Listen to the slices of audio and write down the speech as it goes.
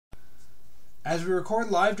As we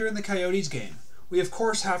record live during the Coyotes game, we of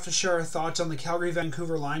course have to share our thoughts on the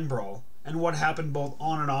Calgary-Vancouver line brawl and what happened both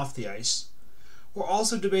on and off the ice. We'll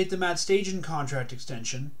also debate the Matt Stajan contract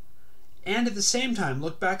extension, and at the same time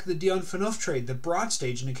look back at the Dion Phaneuf trade that brought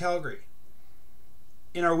Stajan to Calgary.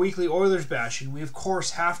 In our weekly Oilers bashing, we of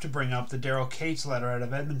course have to bring up the Daryl Katz letter out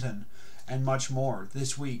of Edmonton, and much more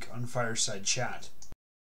this week on Fireside Chat.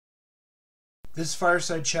 This is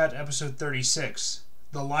Fireside Chat episode 36,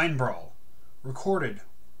 The Line Brawl. Recorded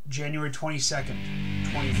January 22nd,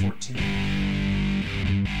 2014.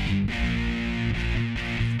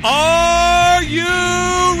 Are you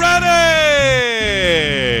ready?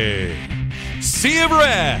 Sea of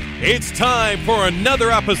Red, it's time for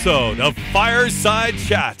another episode of Fireside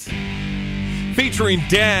Chat, featuring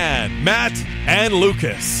Dan, Matt, and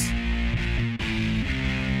Lucas.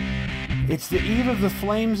 It's the eve of the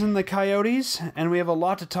Flames and the Coyotes, and we have a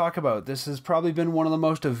lot to talk about. This has probably been one of the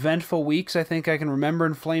most eventful weeks I think I can remember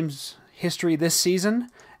in Flames history this season,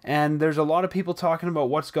 and there's a lot of people talking about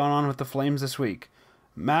what's gone on with the Flames this week.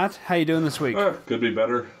 Matt, how you doing this week? Could be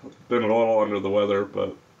better. Been a little under the weather,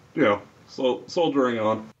 but, soldiering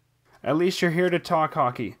on. At least you're here to talk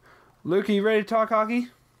hockey. Luke, are you ready to talk hockey?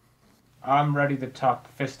 I'm ready to talk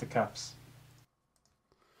fisticuffs.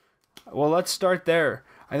 Well, let's start there.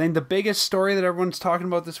 I think the biggest story that everyone's talking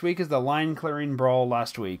about this week is the line clearing brawl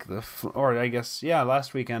last week.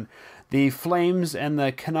 Last weekend. The Flames and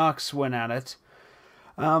the Canucks went at it.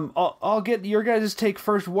 I'll get your guys' take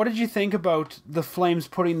first. What did you think about the Flames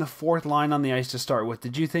putting the fourth line on the ice to start with?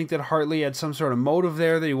 Did you think that Hartley had some sort of motive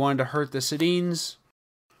there, that he wanted to hurt the Sedins?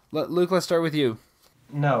 Luke, let's start with you.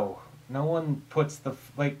 No one puts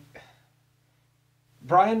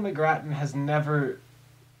Brian McGrattan has never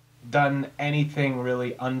done anything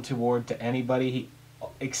really untoward to anybody. He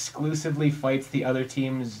exclusively fights the other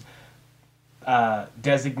team's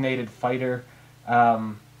designated fighter.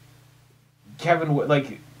 Kevin,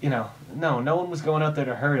 no one was going out there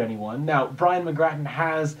to hurt anyone. Now, Brian McGrattan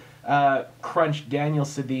has crunched Daniel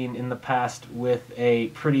Sedin in the past with a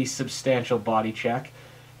pretty substantial body check,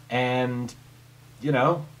 and,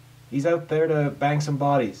 he's out there to bang some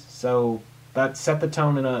bodies. So that set the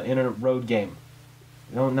tone in a road game.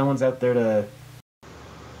 No one's out there to...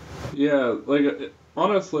 Yeah,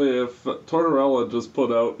 honestly, if Tortorella just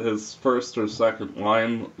put out his first or second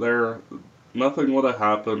line there, nothing would have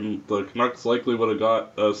happened. The Canucks likely would have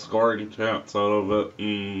got a scoring chance out of it,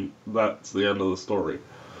 and that's the end of the story.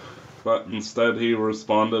 But instead, he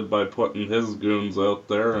responded by putting his goons out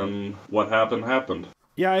there, and what happened.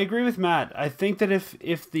 Yeah, I agree with Matt. I think that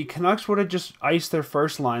if the Canucks would have just iced their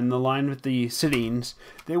first line, the line with the Sedins,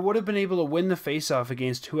 they would have been able to win the faceoff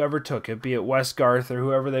against whoever took it, be it Westgarth or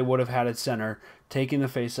whoever they would have had at center, taking the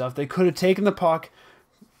faceoff. They could have taken the puck,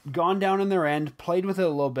 gone down in their end, played with it a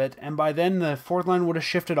little bit, and by then the fourth line would have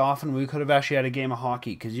shifted off and we could have actually had a game of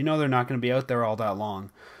hockey, because they're not going to be out there all that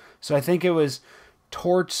long. So I think it was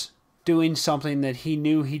Torts doing something that he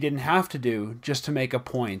knew he didn't have to do just to make a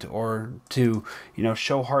point, or to,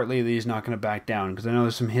 show Hartley that he's not going to back down, because I know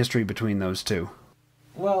there's some history between those two.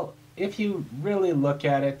 Well, if you really look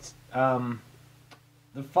at it, the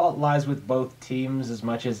fault lies with both teams as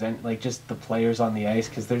much as just the players on the ice,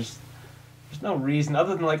 because there's no reason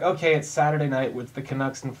other than okay, it's Saturday night with the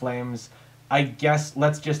Canucks and Flames. I guess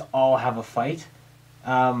let's just all have a fight.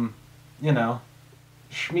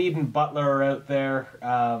 Schmid and Butler are out there.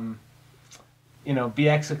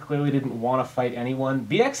 Bieksa clearly didn't want to fight anyone.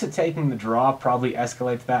 Bieksa taking the draw probably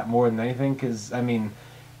escalates that more than anything, because, I'm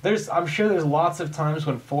sure there's lots of times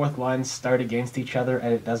when fourth lines start against each other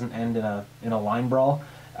and it doesn't end in a line brawl.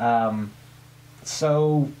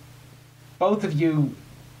 So both of you,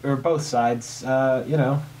 or both sides,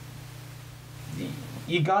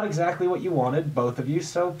 you got exactly what you wanted, both of you,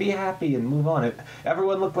 so be happy and move on.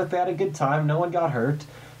 Everyone looked like they had a good time. No one got hurt.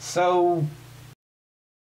 So...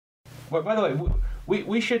 Well, by the way,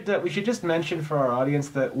 we should just mention for our audience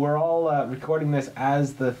that we're all recording this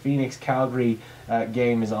as the Phoenix-Calgary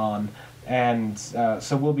game is on, and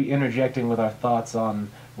so we'll be interjecting with our thoughts on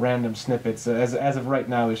random snippets. As of right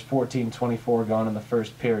now, there's 14:24 gone in the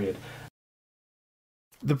first period.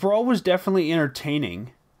 The brawl was definitely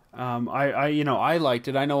entertaining. I liked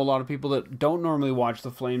it. I know a lot of people that don't normally watch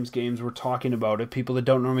the Flames games were talking about it, people that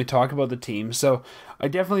don't normally talk about the team. So I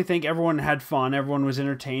definitely think everyone had fun. Everyone was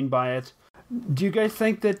entertained by it. Do you guys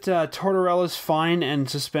think that Tortorella's fine and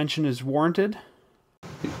suspension is warranted?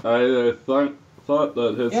 I thought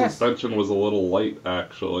that his suspension was a little light,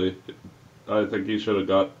 actually. I think he should have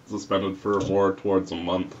got suspended for more towards a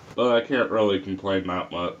month. But I can't really complain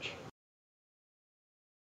that much.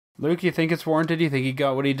 Luke, you think it's warranted? Do you think he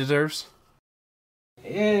got what he deserves?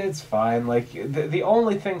 It's fine. Like, the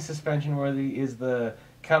only thing suspension worthy is the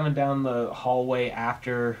coming down the hallway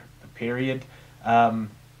after the period. And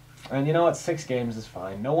you know what? 6 games is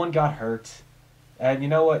fine. No one got hurt. And you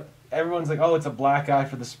know what? Everyone's like, oh, it's a black eye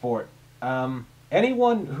for the sport.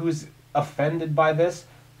 Anyone who's offended by this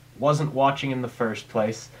wasn't watching in the first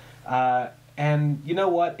place. And you know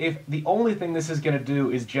what? If the only thing this is going to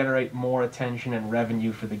do is generate more attention and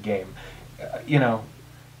revenue for the game,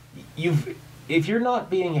 if you're not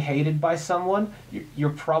being hated by someone, you're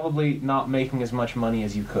probably not making as much money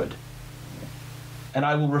as you could. And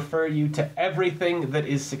I will refer you to everything that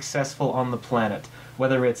is successful on the planet,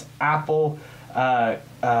 whether it's Apple, what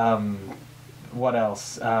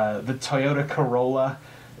else? The Toyota Corolla,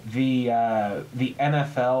 the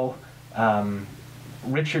NFL,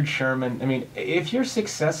 Richard Sherman. I mean, if you're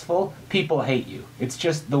successful, people hate you. It's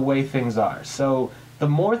just the way things are. So the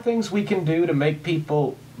more things we can do to make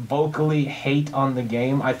people vocally hate on the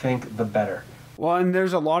game, I think the better. Well, and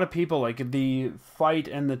there's a lot of people, like the fight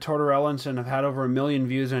and the Tortorella incident have had over 1 million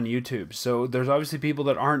views on YouTube. So there's obviously people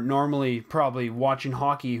that aren't normally probably watching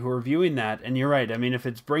hockey who are viewing that. And you're right. I mean, if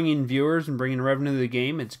it's bringing viewers and bringing revenue to the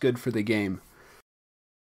game, it's good for the game.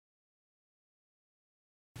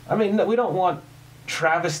 I mean, we don't want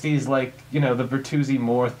travesties like, the Bertuzzi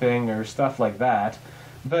Moore thing or stuff like that.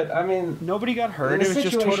 But, I mean... Nobody got hurt. It was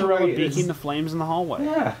just Tortorella beaking the Flames in the hallway.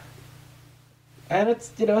 Yeah. And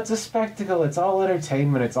it's, it's a spectacle. It's all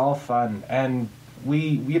entertainment. It's all fun. And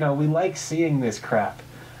we like seeing this crap.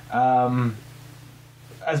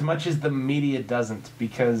 As much as the media doesn't,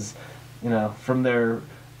 because, from their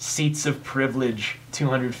seats of privilege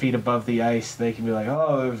 200 feet above the ice, they can be like,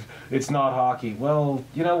 oh, it's not hockey. Well,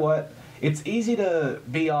 you know what? It's easy to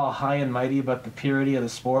be all high and mighty about the purity of the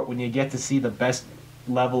sport when you get to see the best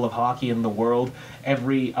level of hockey in the world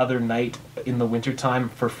every other night in the wintertime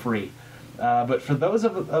for free. But for those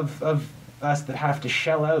of us that have to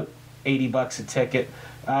shell out $80 a ticket,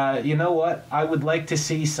 you know what? I would like to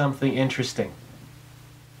see something interesting.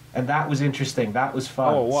 And that was interesting. That was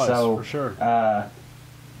fun. Oh, it was, so, for sure.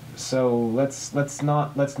 So let's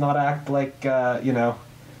not act like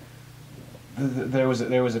there was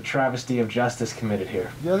a travesty of justice committed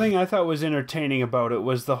here. The other thing I thought was entertaining about it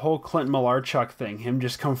was the whole Clinton Malarchuk thing. Him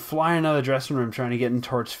just come flying out of the dressing room trying to get in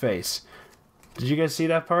Tort's face. Did you guys see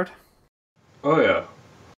that part? Oh yeah.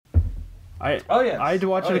 I had to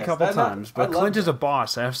watch it a couple times, but Clint is a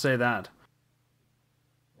boss. I have to say that.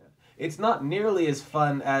 It's not nearly as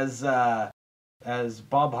fun as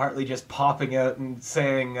Bob Hartley just popping out and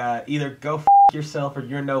saying either go f*** yourself or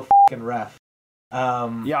you're no f***ing ref.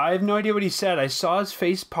 Yeah, I have no idea what he said. I saw his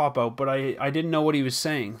face pop out, but I didn't know what he was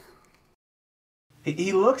saying.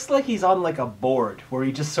 He looks like he's on like a board where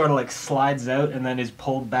he just sort of like slides out and then is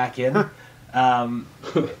pulled back in.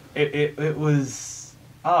 It was,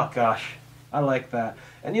 oh gosh, I like that.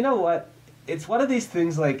 And you know what? It's one of these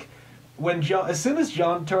things like when as soon as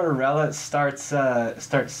John Tortorella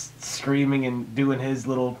starts screaming and doing his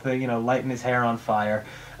little thing, lighting his hair on fire.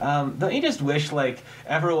 Don't you just wish like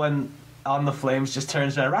everyone on the Flames just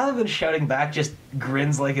turns around, rather than shouting back, just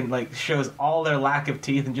grins and shows all their lack of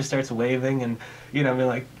teeth and just starts waving and be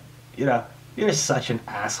like, you're such an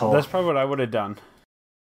asshole. That's probably what I would have done.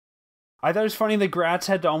 I thought it was funny that Gratz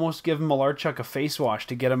had to almost give Malarchuk a face wash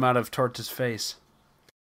to get him out of Tort's face.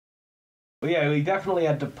 Well, yeah, we definitely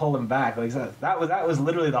had to pull him back. Like that was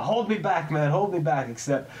literally the hold me back, man, hold me back.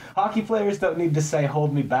 Except hockey players don't need to say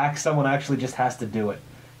hold me back. Someone actually just has to do it,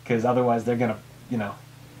 because otherwise they're gonna,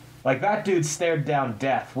 like that dude stared down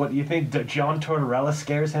death. What do you think? John Tortorella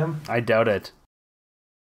scares him? I doubt it.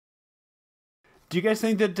 Do you guys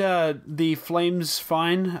think that the Flames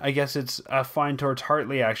fine? I guess it's a fine towards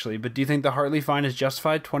Hartley actually, but do you think the Hartley fine is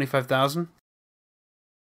justified? $25,000?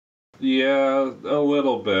 Yeah, a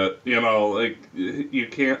little bit. You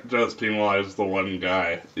can't just penalize the one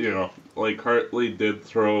guy. Like Hartley did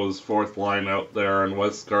throw his fourth line out there, and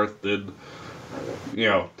Westgarth did,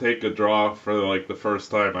 take a draw for the first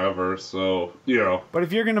time ever. So But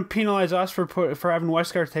if you're going to penalize us for having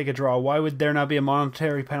Westgarth take a draw, why would there not be a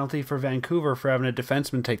monetary penalty for Vancouver for having a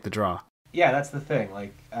defenseman take the draw? Yeah, that's the thing.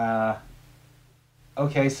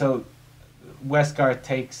 Okay, so Westgarth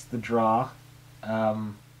takes the draw.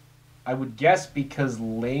 I would guess because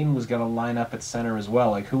Lane was going to line up at center as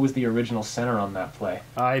well. Who was the original center on that play?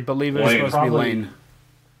 I believe it was supposed to be Lane.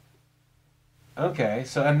 Okay,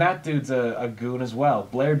 so and that dude's a goon as well.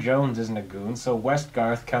 Blair Jones isn't a goon, so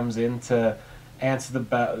Westgarth comes in to answer the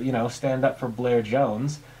bell, stand up for Blair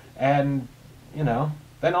Jones, and then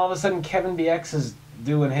all of a sudden Kevin BX is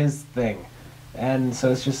doing his thing, and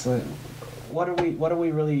so it's just like, what are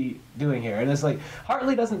we really doing here? And it's like,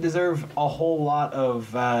 Hartley doesn't deserve a whole lot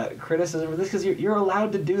of criticism for this, because you're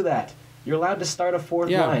allowed to do that. You're allowed to start a fourth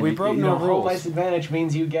line. Yeah, we broke no rules. Home ice advantage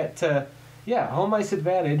means you get to... Yeah, home ice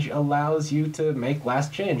advantage allows you to make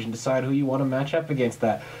last change and decide who you want to match up against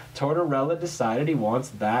that. Tortorella decided he wants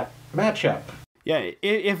that matchup. Yeah,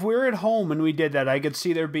 if we're at home and we did that, I could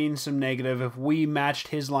see there being some negative if we matched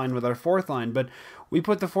his line with our fourth line. But we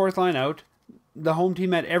put the fourth line out. The home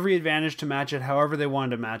team had every advantage to match it however they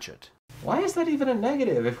wanted to match it. Why is that even a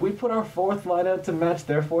negative? If we put our fourth line out to match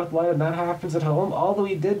their fourth line and that happens at home, all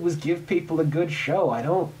we did was give people a good show. I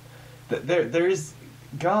don't... There's...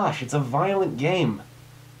 Gosh, it's a violent game.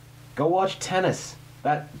 Go watch tennis.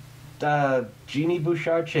 That Jeannie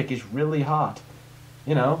Bouchard chick is really hot.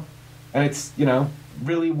 You know? And it's, you know,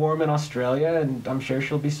 really warm in Australia, and I'm sure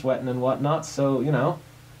she'll be sweating and whatnot, so, you know,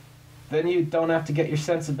 then you don't have to get your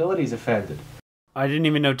sensibilities offended. I didn't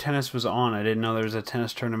even know tennis was on. I didn't know there was a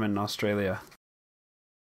tennis tournament in Australia.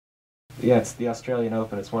 Yeah, it's the Australian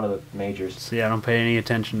Open. It's one of the majors. So yeah, I don't pay any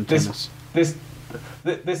attention to tennis.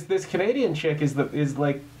 This Canadian chick is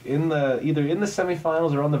like either in the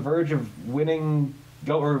semifinals or on the verge of winning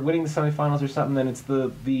the semifinals or something. And it's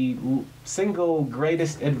the single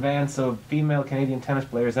greatest advance of female Canadian tennis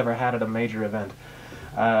players ever had at a major event.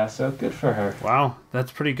 So good for her. Wow,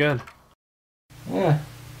 that's pretty good. Yeah,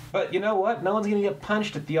 but you know what? No one's gonna get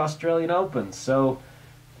punched at the Australian Open. So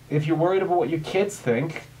if you're worried about what your kids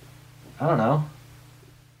think, I don't know.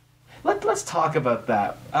 Let's talk about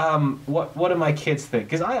that. What do my kids think?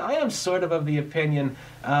 Because I am sort of the opinion,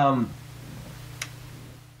 that,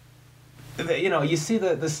 you know, you see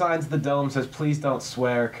the signs of the dome says, please don't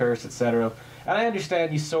swear, curse, etc. And I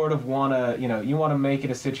understand you sort of want to, you know, you want to make it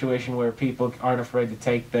a situation where people aren't afraid to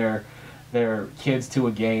take their kids to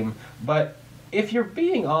a game. But if you're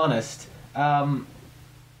being honest, the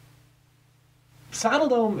Saddle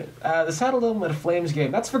Dome at a Flames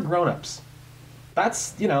game, that's for grown-ups.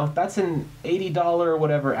 That's, you know, that's an $80 or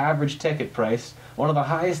whatever average ticket price, one of the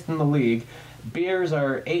highest in the league. Beers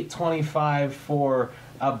are $8.25 for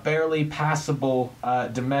a barely passable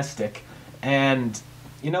domestic. And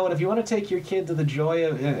you know what? If you want to take your kid to the joy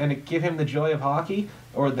of and give him the joy of hockey,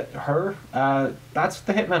 or her, that's what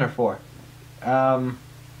the Hitmen are for.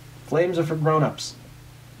 Flames are for grown-ups.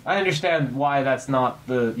 I understand why that's not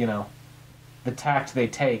the tact they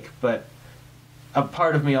take, but a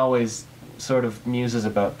part of me always sort of muses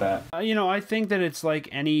about that. You know, I think that it's like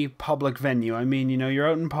any public venue. I mean, you know, you're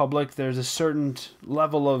out in public, there's a certain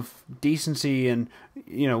level of decency and,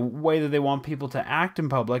 you know, way that they want people to act in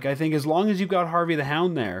public. I think as long as you've got Harvey the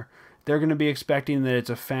Hound there, they're going to be expecting that it's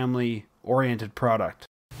a family-oriented product.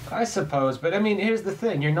 I suppose, but I mean, here's the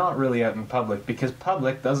thing. You're not really out in public because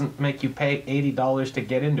public doesn't make you pay $80 to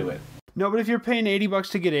get into it. No, but if you're paying $80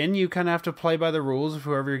 to get in, you kind of have to play by the rules of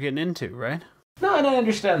whoever you're getting into, right? No, and I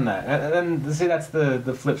understand that. And see, that's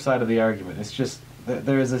the flip side of the argument. It's just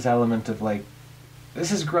there is this element of like,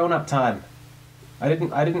 this is grown-up time. I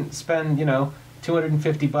didn't spend, you know,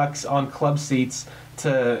 $250 on club seats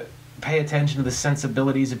to pay attention to the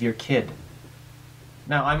sensibilities of your kid.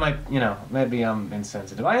 Now, I might, you know, maybe I'm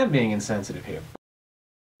insensitive. I am being insensitive here.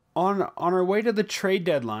 On our way to the trade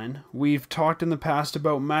deadline, we've talked in the past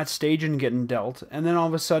about Matt Stajan getting dealt, and then all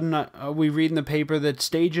of a sudden we read in the paper that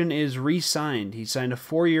Stajan is re-signed. He signed a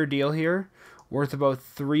 4-year deal here, worth about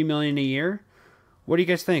 $3 million a year. What do you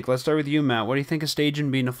guys think? Let's start with you, Matt. What do you think of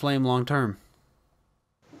Stajan being a Flame long term?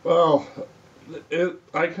 Well,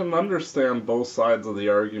 I can understand both sides of the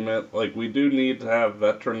argument. Like, we do need to have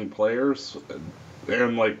veteran players,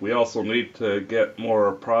 and like we also need to get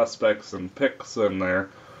more prospects and picks in there.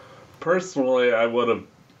 Personally, I would have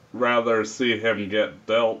rather see him get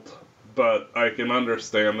dealt, but I can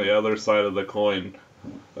understand the other side of the coin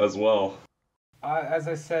as well. As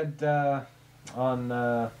I said on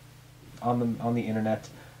the internet,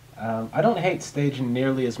 I don't hate Stajan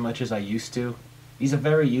nearly as much as I used to. He's a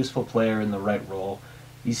very useful player in the right role.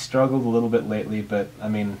 He's struggled a little bit lately, but I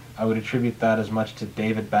mean, I would attribute that as much to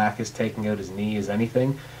David Backes taking out his knee as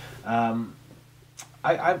anything.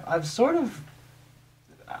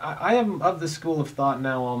 I am of the school of thought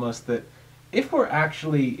now almost that if we're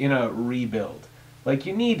actually in a rebuild, like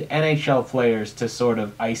you need NHL players to sort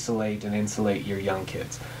of isolate and insulate your young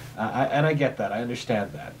kids. And I get that. I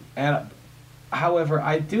understand that. And however,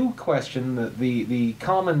 I do question the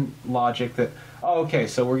common logic that, oh, okay,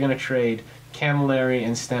 so we're going to trade Camilleri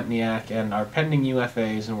and Stempniak and our pending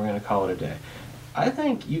UFAs and we're going to call it a day. I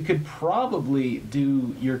think you could probably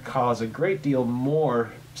do your cause a great deal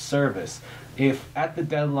more service if at the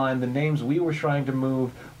deadline the names we were trying to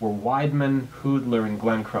move were Weidman, Hoodler, and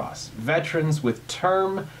Glenn Cross. Veterans with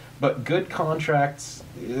term but good contracts.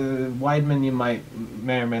 Weidman, you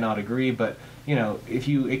may or may not agree, but you know, if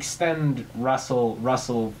you extend Russell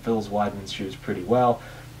fills Weidman's shoes pretty well.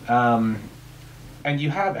 And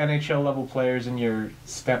you have NHL level players in your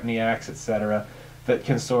Stepniaks, etc., that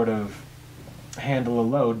can sort of handle a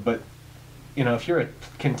load. But you know, if you're a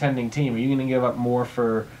contending team, are you going to give up more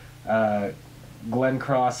for Glenn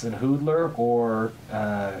Cross and Hoodler or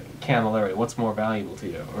Camilleri? What's more valuable to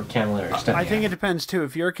you, or Camilleri? Stepniak? I think it depends too.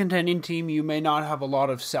 If you're a contending team, you may not have a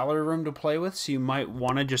lot of salary room to play with, so you might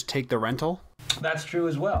want to just take the rental. That's true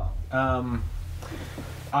as well.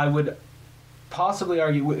 I would possibly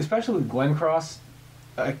argue, especially with Glenn Cross.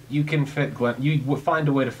 You can fit Glenn. You would find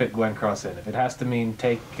a way to fit Glenn Cross in. If it has to mean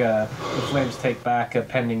the Flames take back a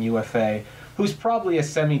pending UFA, who's probably a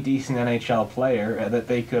semi-decent NHL player that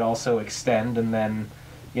they could also extend, and then,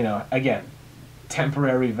 you know, again,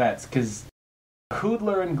 temporary vets, because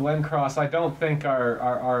Hoodler and Glenn Cross, I don't think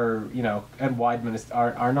are you know, and Weidman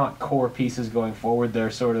are not core pieces going forward.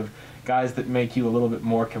 They're sort of guys that make you a little bit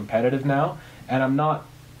more competitive now, and I'm not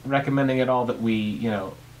recommending at all that we, you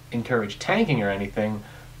know, encourage tanking or anything,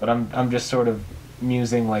 but I'm just sort of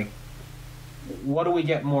musing, like, what do we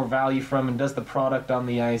get more value from, and does the product on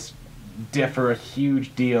the ice differ a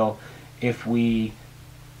huge deal if we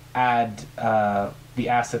add the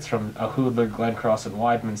assets from a Hoodler, Glenn Cross, and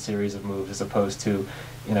Weidman series of moves as opposed to,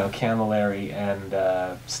 you know, Camilleri and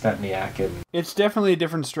Stepniak? And it's definitely a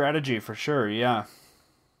different strategy for sure. Yeah,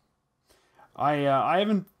 I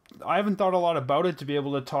haven't thought a lot about it to be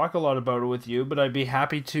able to talk a lot about it with you, but I'd be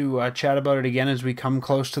happy to chat about it again as we come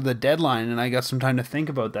close to the deadline, and I got some time to think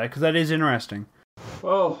about that, because that is interesting.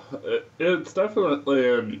 Well, it's definitely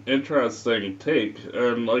an interesting take,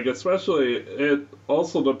 and, like, especially, it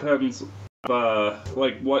also depends,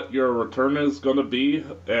 like, what your return is going to be,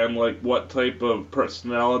 and, like, what type of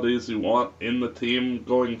personalities you want in the team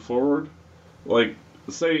going forward. Like,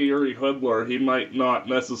 say Yuri Hoodler, he might not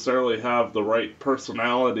necessarily have the right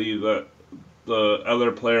personality that the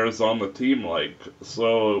other players on the team like,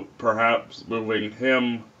 so perhaps moving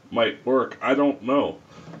him might work. I don't know.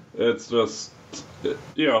 It's just,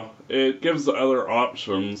 you know, it gives the other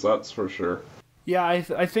options, that's for sure. Yeah,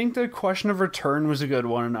 I think the question of return was a good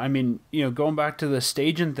one. I mean, you know, going back to the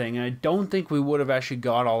Stajan thing, I don't think we would have actually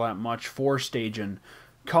got all that much for Stajan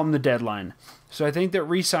come the deadline. So I think that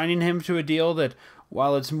re-signing him to a deal that,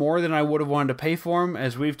 while it's more than I would have wanted to pay for him,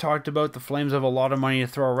 as we've talked about, the Flames have a lot of money to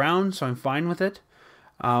throw around, so I'm fine with it.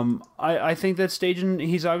 I think that Stajan,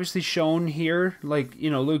 he's obviously shown here, like, you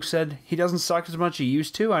know, Luke said, he doesn't suck as much as he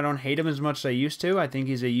used to. I don't hate him as much as I used to. I think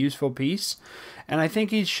he's a useful piece. And I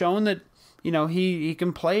think he's shown that, you know, he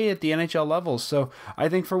can play at the NHL levels. So I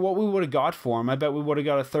think for what we would have got for him, I bet we would have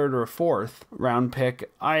got a 3rd or a 4th round pick.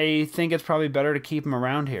 I think it's probably better to keep him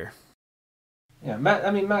around here. Yeah, Matt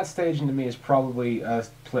Stajan to me is probably a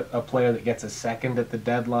player that gets a 2nd at the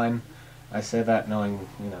deadline. I say that knowing,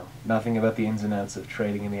 you know, nothing about the ins and outs of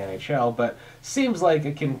trading in the NHL, but seems like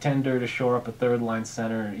a contender to shore up a 3rd-line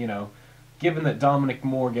center, you know, given that Dominic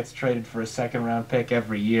Moore gets traded for a 2nd-round pick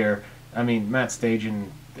every year. I mean, Matt Stajan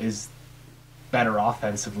is better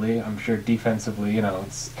offensively. I'm sure defensively, you know,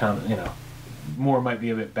 it's kind of, you know, Moore might be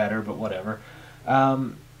a bit better, but whatever.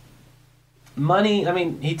 Money, I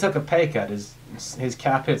mean, he took a pay cut. His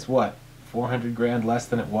cap hit's what, $400,000 less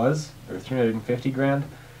than it was, or $350,000,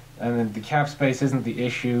 and then the cap space isn't the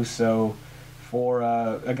issue. So, for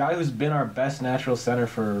a guy who's been our best natural center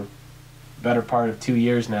for better part of 2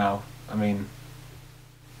 years now, I mean,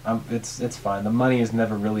 it's fine. The money has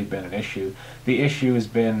never really been an issue. The issue has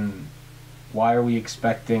been, why are we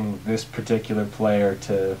expecting this particular player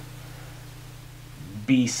to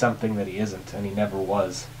be something that he isn't, and he never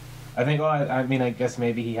was. I think, well, I mean, I guess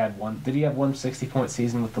maybe he had one. Did he have 160-point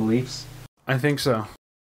season with the Leafs? I think so.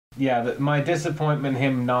 Yeah, my disappointment,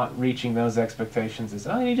 him not reaching those expectations, is,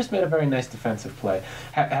 he just made a very nice defensive play.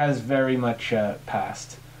 Has very much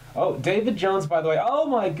passed. Oh, David Jones, by the way. Oh,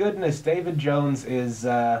 my goodness. David Jones is,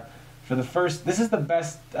 for the first... This is the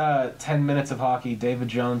best 10 minutes of hockey David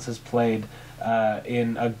Jones has played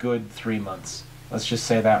in a good 3 months. Let's just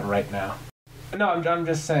say that right now. No, I'm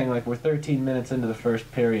just saying, like, we're 13 minutes into the first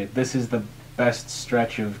period. This is the best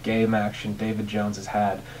stretch of game action David Jones has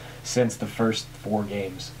had since the first 4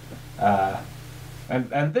 games.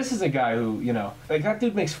 And this is a guy who, you know, like, that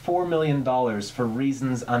dude makes $4 million for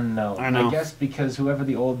reasons unknown. I know. I guess because whoever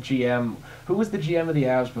the old GM... Who was the GM of the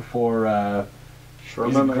Avs before...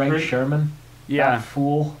 Sherman, is it Greg Sherman? Yeah. That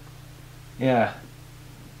fool. Yeah.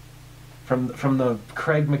 From the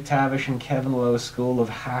Craig McTavish and Kevin Lowe school of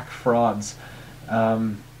hack frauds.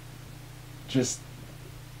 Just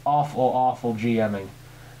awful GMing.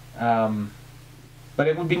 But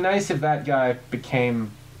it would be nice if that guy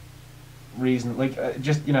became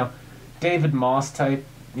David Moss type,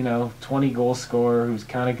 20 goal scorer who's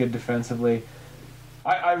kind of good defensively.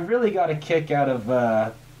 I really got a kick out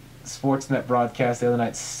of Sportsnet broadcast the other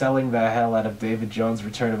night selling the hell out of David Jones'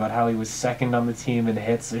 return about how he was second on the team in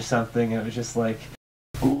hits or something. And it was just like,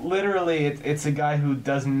 literally, it's a guy who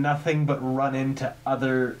does nothing but run into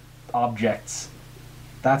other objects.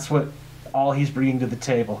 That's all he's bringing to the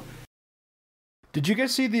table. Did you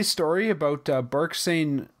guys see the story about Burke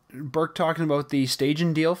talking about the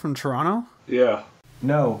Stajan deal from Toronto? Yeah.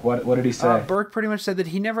 No, what did he say? Burke pretty much said that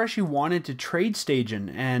he never actually wanted to trade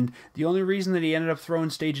Stajan, and the only reason that he ended up throwing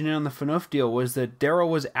Stajan in on the Phaneuf deal was that Daryl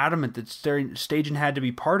was adamant that Stajan had to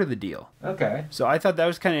be part of the deal. Okay. So I thought that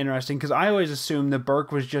was kind of interesting, because I always assumed that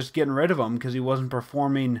Burke was just getting rid of him because he wasn't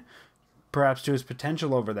performing perhaps to his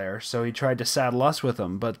potential over there, so he tried to saddle us with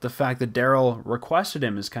him, but the fact that Daryl requested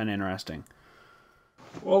him is kind of interesting.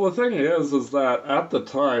 Well, the thing is that at the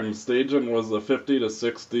time, Stajan was a 50 to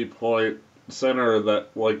 60 point center that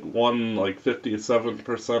won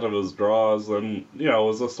 57% of his draws and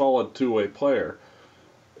was a solid two-way player.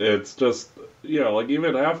 It's just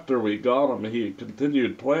even after we got him, he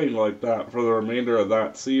continued playing like that for the remainder of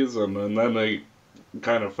that season, and then they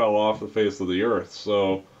kind of fell off the face of the earth.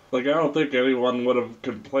 So I don't think anyone would have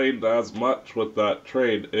complained as much with that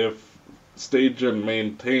trade if Stajan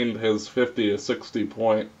maintained his 50 to 60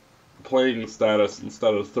 point playing status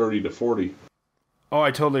instead of 30 to 40. Oh,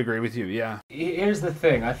 I totally agree with you, yeah. Here's the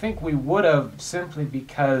thing. I think we would have simply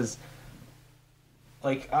because,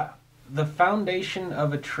 the foundation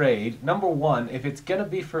of a trade, number one, if it's going to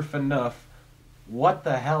be for Phaneuf, what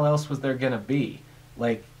the hell else was there going to be?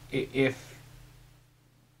 If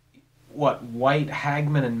White,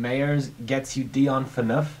 Hagman, and Mayers gets you Dion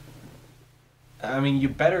Phaneuf, I mean, you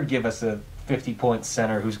better give us a 50-point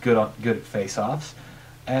center who's good at face-offs.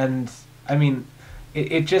 And, I mean,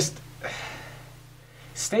 it just...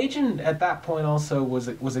 Stajan at that point also was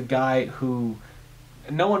a guy who,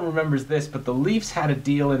 no one remembers this, but the Leafs had a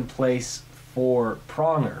deal in place for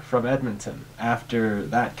Pronger from Edmonton after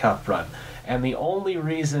that cup run. And the only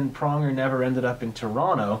reason Pronger never ended up in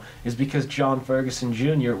Toronto is because John Ferguson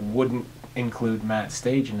Jr. wouldn't include Matt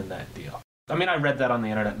Stajan in that deal. I mean, I read that on the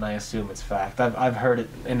internet and I assume it's fact. I've heard it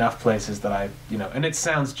enough places that and it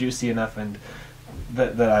sounds juicy enough and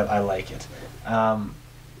that I like it.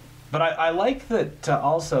 But I like that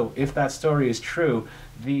also, if that story is true,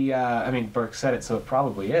 Burke said it, so it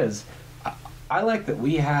probably is. I like that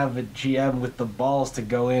we have a GM with the balls to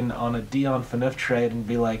go in on a Dion Phaneuf trade and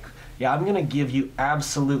be like, yeah, I'm going to give you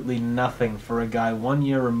absolutely nothing for a guy 1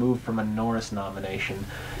 year removed from a Norris nomination.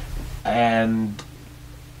 And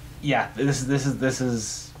yeah, this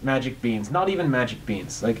is magic beans. Not even magic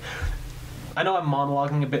beans. I know I'm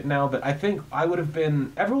monologuing a bit now, but I think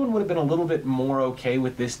everyone would have been a little bit more okay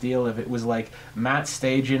with this deal if it was Matt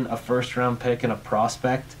Stajan, a first-round pick, and a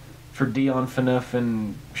prospect for Dion Phaneuf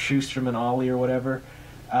and Schustrom and Ollie or whatever.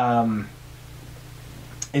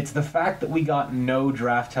 It's the fact that we got no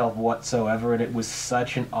draft help whatsoever, and it was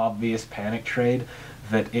such an obvious panic trade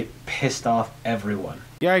that it pissed off everyone.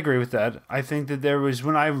 Yeah, I agree with that. I think that there was,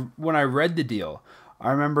 when I read the deal,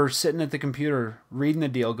 I remember sitting at the computer reading the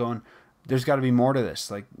deal going, there's got to be more to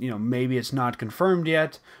this. Maybe it's not confirmed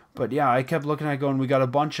yet, but yeah, I kept looking at it going, we got a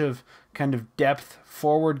bunch of kind of depth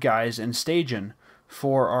forward guys in Stajan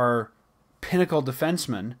for our pinnacle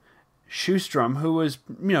defenseman, Schustrom, who was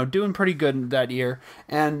doing pretty good that year,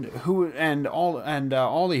 and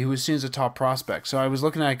Ollie, who was seen as a top prospect. So I was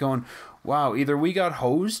looking at it going, wow, either we got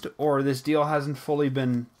hosed or this deal hasn't fully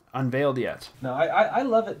been unveiled yet. No, I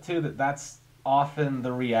love it too that's often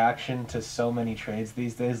the reaction to so many trades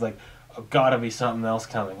these days. Gotta be something else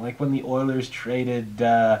coming. When the Oilers traded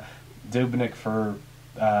Dubnyk for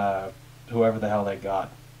whoever the hell they got.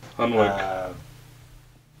 Hunwick.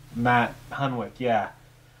 Matt Hunwick, yeah.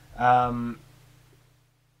 And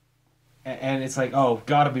it's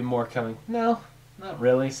gotta be more coming. No, not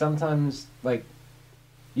really. Sometimes,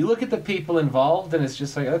 you look at the people involved and it's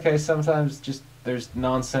just okay, sometimes just there's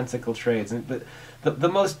nonsensical trades. But the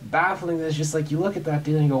most baffling is just you look at that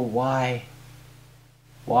deal and you go, why?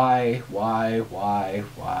 Why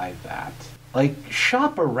that?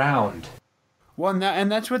 Shop around. Well,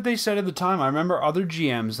 and that's what they said at the time. I remember other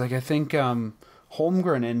GMs, I think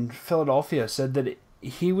Holmgren in Philadelphia said that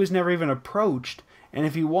he was never even approached, and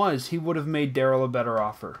if he was, he would have made Daryl a better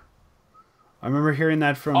offer. I remember hearing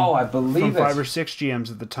that from 5 or 6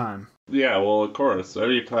 GMs at the time. Yeah, well, of course.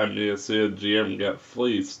 Anytime you see a GM get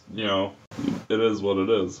fleeced, it is what it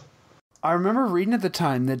is. I remember reading at the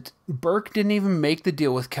time that Burke didn't even make the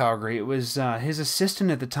deal with Calgary. It was his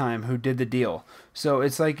assistant at the time who did the deal. So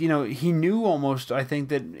it's like, he knew almost, I think,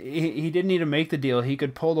 that he didn't need to make the deal. He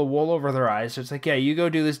could pull the wool over their eyes. So it's like, yeah, you go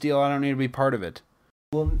do this deal. I don't need to be part of it.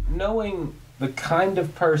 Well, knowing the kind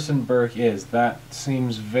of person Burke is, that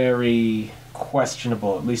seems very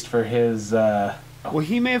questionable, at least for his... Well,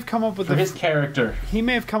 he may have come up with his character. He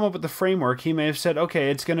may have come up with the framework. He may have said,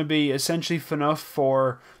 okay, it's going to be essentially Phaneuf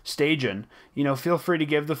for Stajan. Feel free to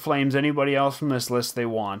give the Flames anybody else from this list they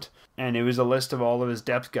want. And it was a list of all of his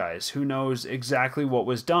depth guys. Who knows exactly what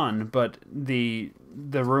was done, but the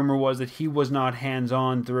rumor was that he was not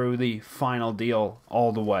hands-on through the final deal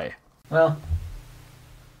all the way. Well,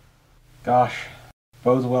 gosh,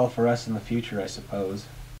 bodes well for us in the future, I suppose.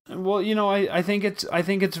 Well, I think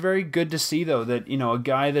it's very good to see, though, that, a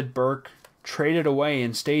guy that Burke traded away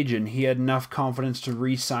in Stajan, he had enough confidence to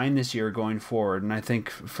re-sign this year going forward. And I think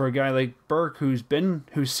for a guy like Burke, who's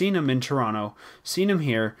seen him in Toronto, seen him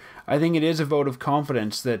here, I think it is a vote of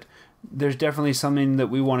confidence that there's definitely something that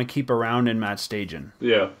we want to keep around in Matt Stajan.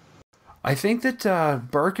 Yeah. I think that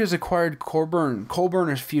Burke has acquired Colburn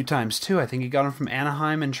a few times too. I think he got him from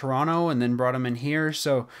Anaheim and Toronto and then brought him in here.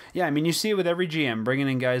 So, yeah, you see it with every GM, bringing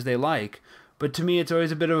in guys they like. But to me, it's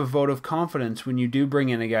always a bit of a vote of confidence when you do bring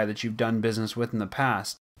in a guy that you've done business with in the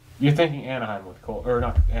past. You're thinking Anaheim with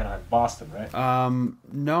not Anaheim, Boston, right?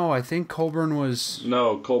 No, I think Colburn was...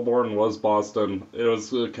 No, Colburn was Boston. It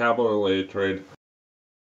was a capital trade.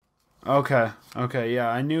 Okay, yeah,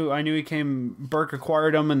 I knew he came. Burke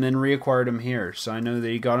acquired him and then reacquired him here, so I know that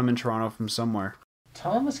he got him in Toronto from somewhere.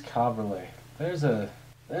 Thomas Kaberle, there's a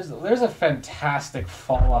fantastic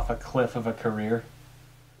fall off a cliff of a career.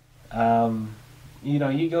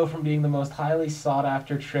 You go from being the most highly sought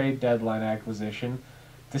after trade deadline acquisition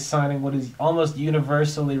to signing what is almost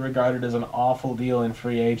universally regarded as an awful deal in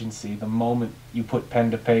free agency the moment you put pen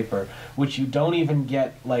to paper, which you don't even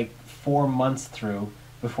get 4 months through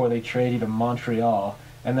before they trade you to Montreal,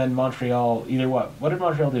 and then Montreal, what did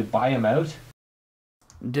Montreal do, buy him out?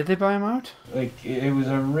 Did they buy him out? It was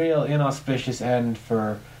a real inauspicious end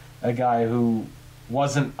for a guy who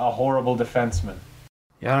wasn't a horrible defenseman.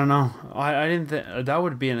 Yeah, I don't know. I didn't think that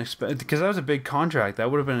would be an expensive, because that was a big contract.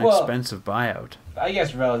 That would have been an expensive buyout. I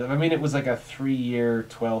guess relative. It was like a 3-year,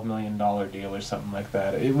 $12 million deal or something like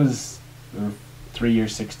that. It was 3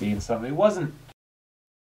 years, 16 something. It wasn't.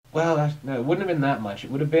 Well, no, it wouldn't have been that much.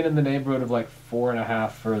 It would have been in the neighborhood of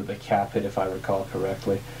 4.5 for the cap hit, if I recall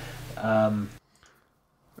correctly.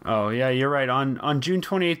 Oh, yeah, you're right. On June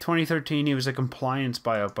 28th, 2013, he was a compliance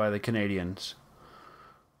buyout by the Canadiens.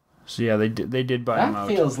 So, yeah, they did buy him out.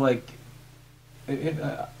 That feels like...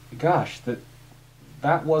 gosh,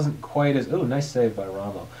 that wasn't quite as... Oh, nice save by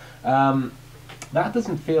Ramo. That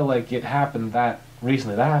doesn't feel like it happened that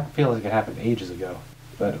recently. That feels like it happened ages ago.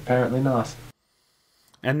 But apparently not.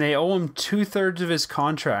 And they owe him 2/3 of his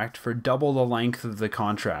contract for double the length of the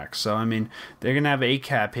contract. So, they're going to have a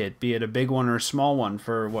cap hit, be it a big one or a small one,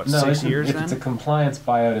 for, 6 years then? If it's a compliance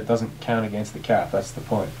buyout, it doesn't count against the cap. That's the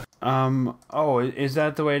point. Is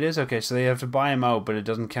that the way it is? Okay, so they have to buy him out, but it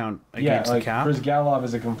doesn't count against the cap? Yeah, Brizgalov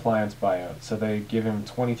is a compliance buyout. So they give him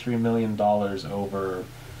 $23 million over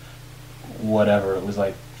whatever. It was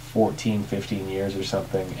 14, 15 years or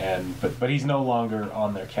something. But he's no longer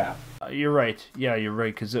on their cap. You're right. Yeah, you're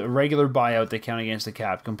right. Because a regular buyout, they count against the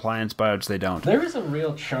cap. Compliance buyouts, they don't. There is a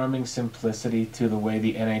real charming simplicity to the way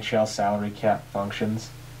the NHL salary cap functions,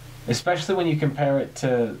 especially when you compare it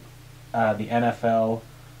to the NFL,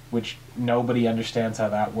 which nobody understands how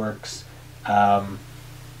that works. NBA,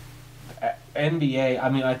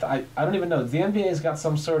 I don't even know. The NBA's got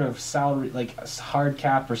some sort of salary, hard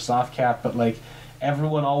cap or soft cap, but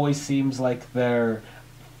everyone always seems like they're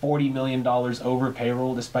 $40 million over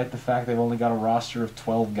payroll, despite the fact they've only got a roster of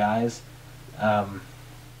 12 guys.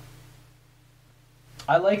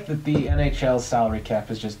 I like that the NHL's salary cap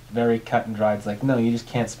is just very cut and dried. It's no, you just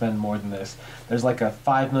can't spend more than this. There's a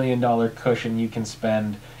 $5 million cushion you can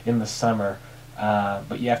spend in the summer,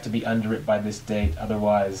 but you have to be under it by this date.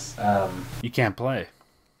 Otherwise, you can't play.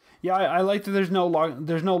 Yeah, I like that there's no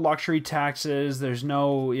luxury taxes. There's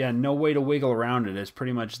no way to wiggle around it. It's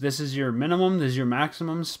pretty much, this is your minimum, this is your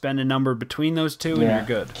maximum. Spend a number between those two, and you're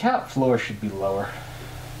good. Cap floor should be lower.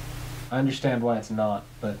 I understand why it's not,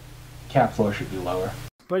 but cap floor should be lower.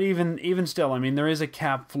 But even still, there is a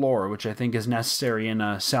cap floor, which I think is necessary in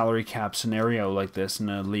a salary cap scenario like this in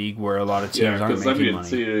a league where a lot of teams aren't making money. Yeah,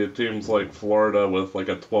 because then you'd see teams like Florida with a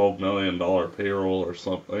 $12 million payroll or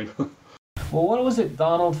something. Well, what was it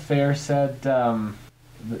Donald Fair said?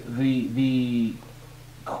 The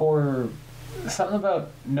core something about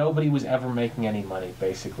nobody was ever making any money,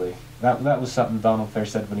 basically. That was something Donald Fair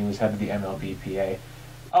said when he was head of the MLBPA.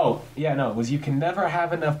 Oh, yeah, no, it was you can never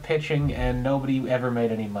have enough pitching and nobody ever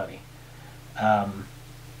made any money.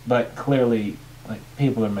 But clearly, like,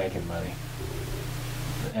 people are making money.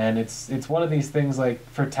 And it's one of these things, like,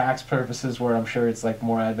 for tax purposes where I'm sure it's, like,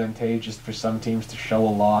 more advantageous for some teams to show a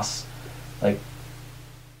loss. Like,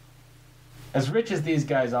 as rich as these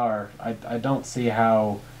guys are, I don't see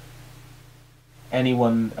how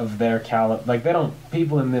anyone of their caliber, like, they don't,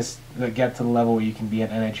 people in this that get to the level where you can be an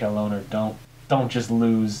NHL owner don't just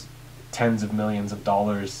lose tens of millions of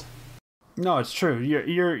dollars. No, it's true.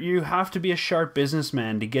 You have to be a sharp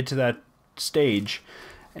businessman to get to that stage,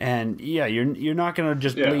 and yeah, you're not gonna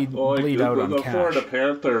just bleed out on cash. The Florida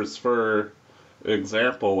Panthers, for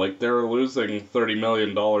example, like, they were losing $30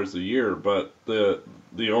 million a year, but the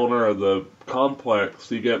owner of the complex,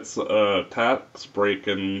 he gets a tax break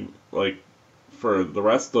in, like, for the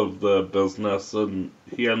rest of the business, and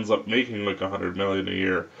he ends up making like $100 million a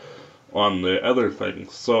year on the other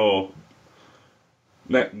things. So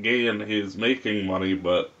net gain, he's making money,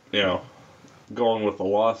 but, you know, going with the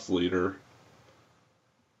loss leader.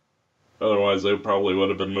 Otherwise, they probably would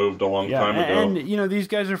have been moved a long time ago. And, you know, these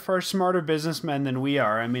guys are far smarter businessmen than we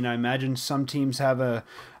are. I mean, I imagine some teams have a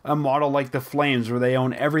model like the Flames where they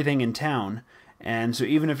own everything in town. And so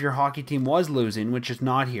even if your hockey team was losing, which is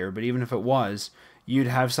not here, but even if it was, you'd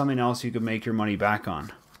have something else you could make your money back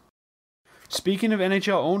on. Speaking of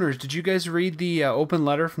NHL owners, did you guys read the open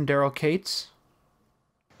letter from Daryl Katz?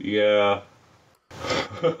 Yeah.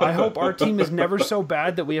 I hope our team is never so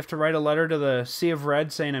bad that we have to write a letter to the Sea of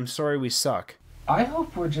Red saying, I'm sorry, we suck. I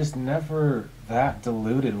hope we're just never that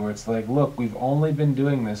deluded where it's like, look, we've only been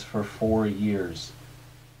doing this for 4 years.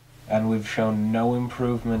 And we've shown no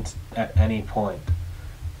improvement at any point.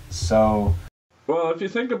 So... Well, if you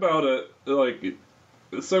think about it, like,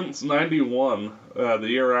 since 91, the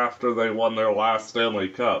year after they won their last Stanley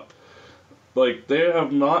Cup, like, they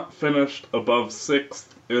have not finished above 6th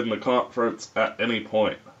in the conference at any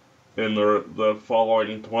point in the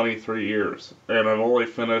following 23 years. And have only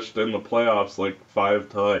finished in the playoffs, like, 5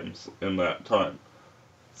 times in that time.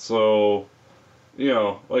 So... You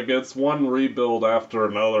know, like, it's one rebuild after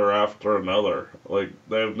another. Like,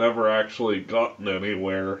 they've never actually gotten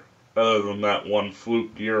anywhere other than that one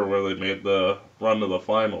fluke year where they made the run to the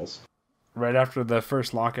finals. Right after the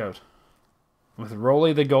first lockout. With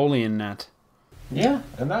Roley the goalie in net. Yeah,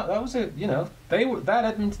 and that was it, you know. That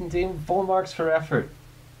Edmonton team, full marks for effort.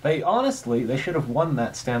 They should have won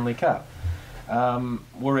that Stanley Cup.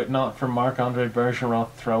 Were it not for Marc-Andre Bergeron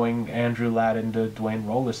throwing Andrew Ladd into Dwayne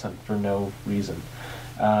Rollerson for no reason.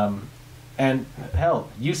 And, hell,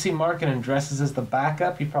 UC Markkanen dresses as the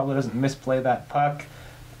backup. He probably doesn't misplay that puck.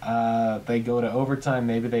 They go to overtime,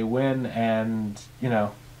 maybe they win, and, you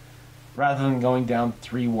know, rather than going down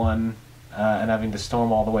 3-1 and having to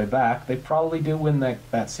storm all the way back, they probably do win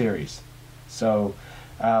that series. So,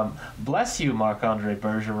 bless you, Marc-Andre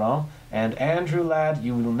Bergeron. And Andrew Ladd,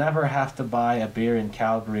 you will never have to buy a beer in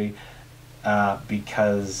Calgary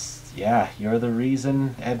because, yeah, you're the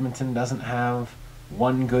reason Edmonton doesn't have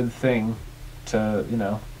one good thing to, you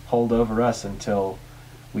know, hold over us until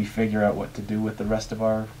we figure out what to do with the rest of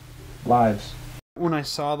our lives. When I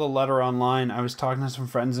saw the letter online, I was talking to some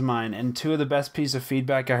friends of mine, and two of the best pieces of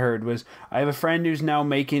feedback I heard was, I have a friend who's now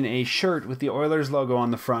making a shirt with the Oilers logo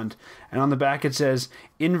on the front, and on the back it says,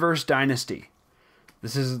 Inverse Dynasty.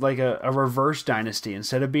 This is like a reverse dynasty.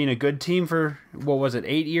 Instead of being a good team for,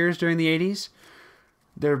 8 years during the 80s?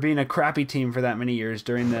 They're being a crappy team for that many years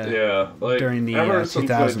during the ever since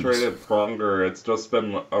 2000s. they traded Pronger, it's just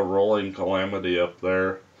been a rolling calamity up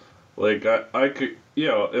there. Like, I could, you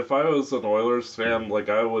know, if I was an Oilers fan, like,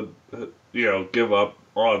 I would, you know, give up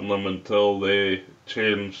on them until they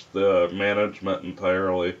changed the management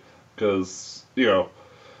entirely. Because, you know,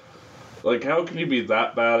 like, how can you be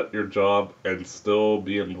that bad at your job and still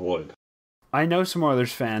be employed? I know some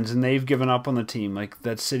Oilers fans, and they've given up on the team. Like,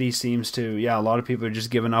 that city seems to... Yeah, a lot of people are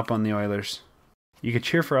just giving up on the Oilers. You could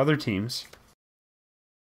cheer for other teams.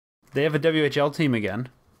 They have a WHL team again.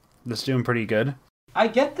 That's doing pretty good. I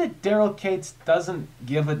get that Daryl Katz doesn't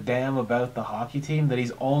give a damn about the hockey team, that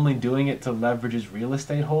he's only doing it to leverage his real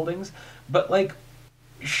estate holdings. But, like,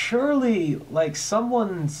 surely, like,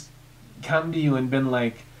 someone's come to you and been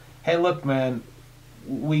like, hey, look, man,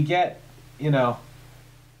 we get, you know,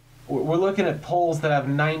 we're looking at polls that have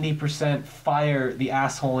 90% fire the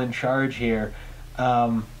asshole in charge here.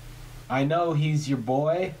 I know he's your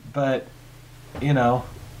boy, but, you know,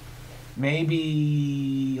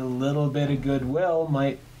 maybe a little bit of goodwill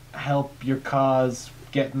might help your cause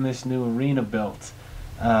getting this new arena built.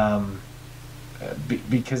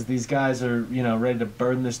 because these guys are, ready to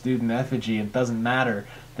burn this dude in effigy. It doesn't matter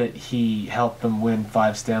that he helped them win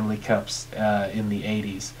 5 Stanley Cups in the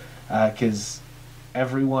 80s, because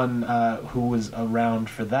everyone who was around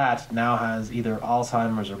for that now has either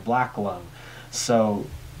Alzheimer's or black lung, so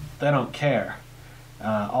they don't care.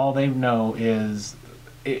 All they know is,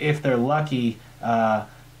 if they're lucky,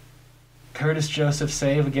 Curtis Joseph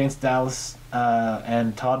save against Dallas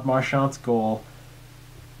and Todd Marchand's goal,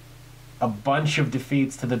 a bunch of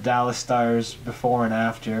defeats to the Dallas Stars before and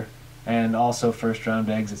after, and also first-round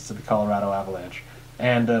exits to the Colorado Avalanche,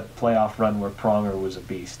 and a playoff run where Pronger was a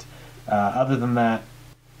beast. Other than that,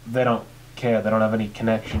 they don't care. They don't have any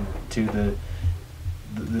connection to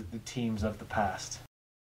the teams of the past.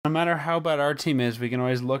 No matter how bad our team is, we can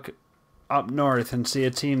always look up north and see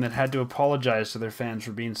a team that had to apologize to their fans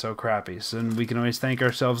for being so crappy. So we can always thank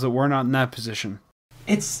ourselves that we're not in that position.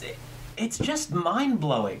 It's just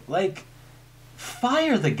mind-blowing. Like,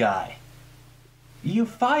 fire the guy. You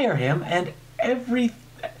fire him, and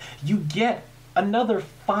you get another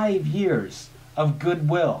 5 years of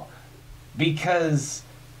goodwill, because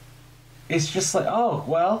it's just like, oh,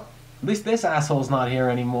 well, at least this asshole's not here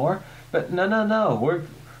anymore. But no,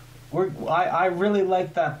 I really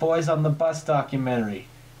like that Boys on the Bus documentary.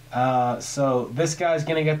 So this guy's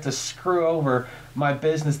gonna get to screw over my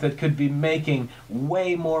business that could be making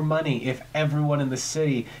way more money if everyone in the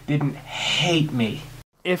city didn't hate me.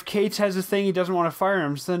 If Cates has a thing he doesn't want to fire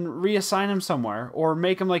him, then reassign him somewhere, or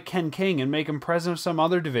make him like Ken King and make him president of some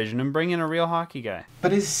other division and bring in a real hockey guy.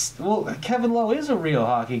 But Kevin Lowe is a real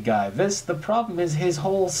hockey guy. The problem is his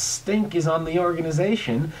whole stink is on the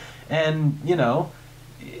organization, and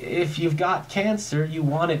if you've got cancer, you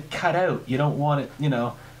want it cut out. You don't want it,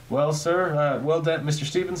 well, sir, well done, Mr.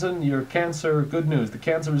 Stevenson, your cancer, good news. The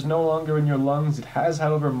cancer is no longer in your lungs. It has,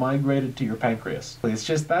 however, migrated to your pancreas. It's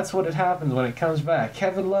just, that's what it happens when it comes back.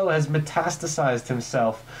 Kevin Lowe has metastasized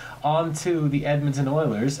himself onto the Edmonton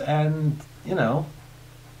Oilers, and,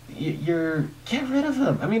 you're get rid of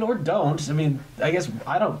him. I mean, or don't. I mean, I guess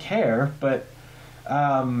I don't care, but...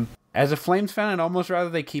 As a Flames fan, I'd almost rather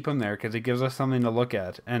they keep him there, because it gives us something to look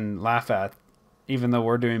at and laugh at, even though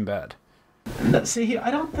we're doing bad. See, I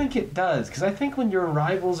don't think it does, because I think when your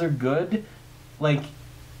rivals are good,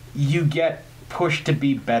 you get pushed to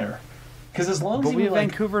be better. Because as long as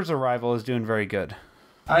Vancouver's a rival is doing very good.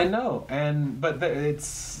 I know, but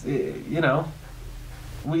it's, we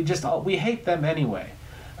hate them anyway.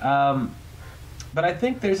 But I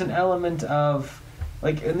think there's an element of,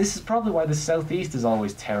 and this is probably why the Southeast is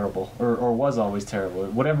always terrible, or was always terrible,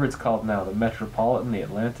 whatever it's called now, the Metropolitan, the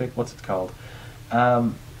Atlantic, what's it called?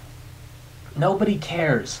 Nobody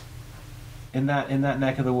cares in that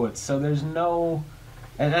neck of the woods. So there's no,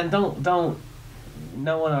 and don't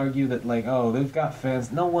no one argue that they've got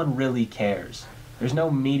fans. No one really cares. There's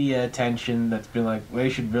no media attention that's been they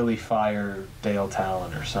should really fire Dale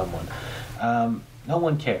Talon or someone. No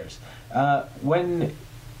one cares. When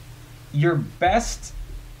your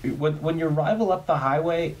rival up the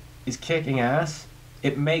highway is kicking ass,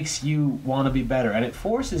 it makes you want to be better, and it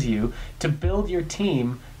forces you to build your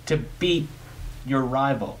team to beat your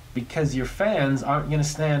rival, because your fans aren't going to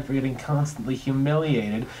stand for getting constantly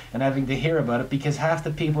humiliated and having to hear about it, because half the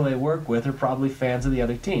people they work with are probably fans of the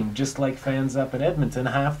other team. Just like fans up at Edmonton,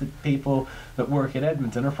 half the people that work at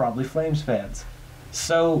Edmonton are probably Flames fans.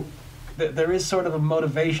 So there is sort of a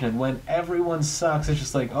motivation, and when everyone sucks, it's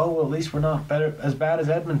just oh, well, at least we're not as bad as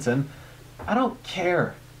Edmonton. I don't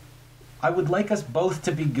care. I would like us both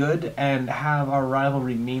to be good and have our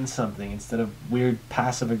rivalry mean something instead of weird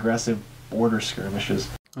passive-aggressive border skirmishes.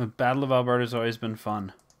 The Battle of Alberta has always been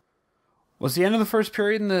fun. Was the end of the first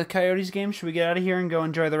period in the Coyotes game? Should we get out of here and go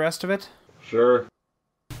enjoy the rest of it? Sure.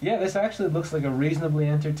 Yeah, this actually looks like a reasonably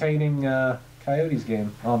entertaining Coyotes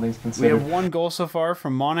game, all things considered. We have one goal so far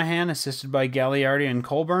from Monahan, assisted by Gagliardi and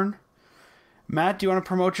Colburn. Matt, do you want to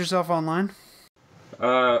promote yourself online?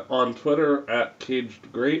 On Twitter,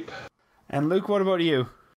 @CagedGrape. And Luke, what about you?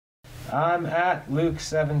 I'm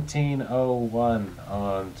 @Luke1701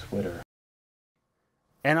 on Twitter.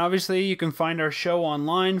 And obviously, you can find our show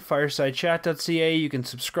online, firesidechat.ca. You can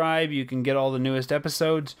subscribe. You can get all the newest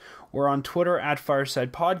episodes. We're on Twitter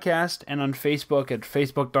 @FiresidePodcast and on Facebook at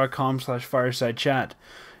facebook.com/firesidechat.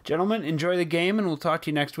 Gentlemen, enjoy the game, and we'll talk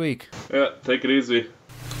to you next week. Yeah, take it easy.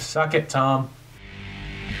 Suck it, Tom.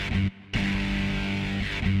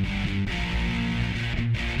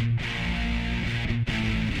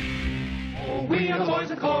 We are the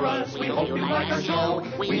boys of chorus. We hope you like our show.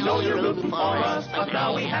 We know you're rooting for us, but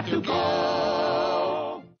now we have to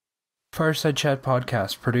go. Fireside Chat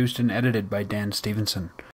Podcast, produced and edited by Dan Stevenson.